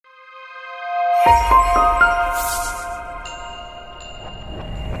To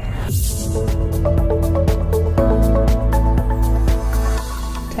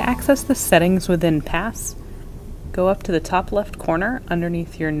access the settings within PASS, go up to the top left corner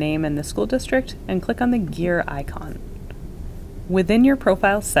underneath your name and the school district and click on the gear icon. Within your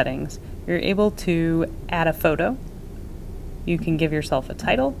profile settings, you're able to add a photo. You can give yourself a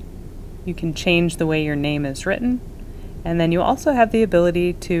title. You can change the way your name is written. And then you also have the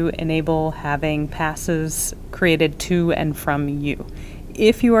ability to enable having passes created to and from you.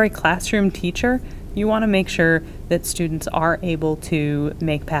 If you are a classroom teacher, you want to make sure that students are able to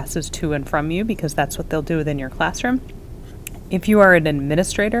make passes to and from you because that's what they'll do within your classroom. If you are an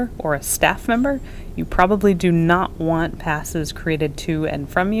administrator or a staff member, you probably do not want passes created to and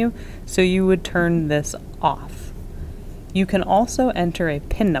from you, so you would turn this off. You can also enter a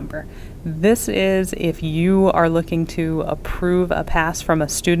PIN number. This is if you are looking to approve a pass from a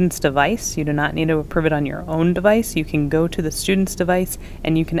student's device. You do not need to approve it on your own device. You can go to the student's device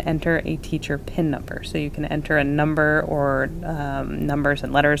and you can enter a teacher PIN number. So you can enter a number or numbers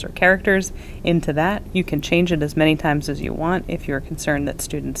and letters or characters into that. You can change it as many times as you want. If you're concerned that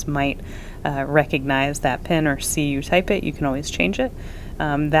students might recognize that PIN or see you type it, you can always change it.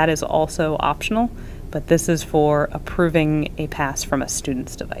 That is also optional, but this is for approving a pass from a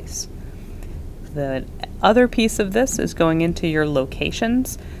student's device. The other piece of this is going into your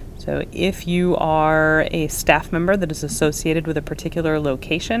locations. So if you are a staff member that is associated with a particular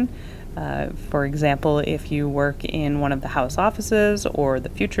location, for example, if you work in one of the house offices or the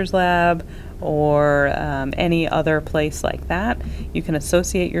Futures Lab or any other place like that, you can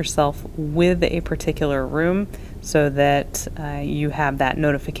associate yourself with a particular room so that you have that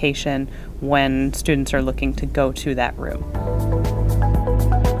notification when students are looking to go to that room.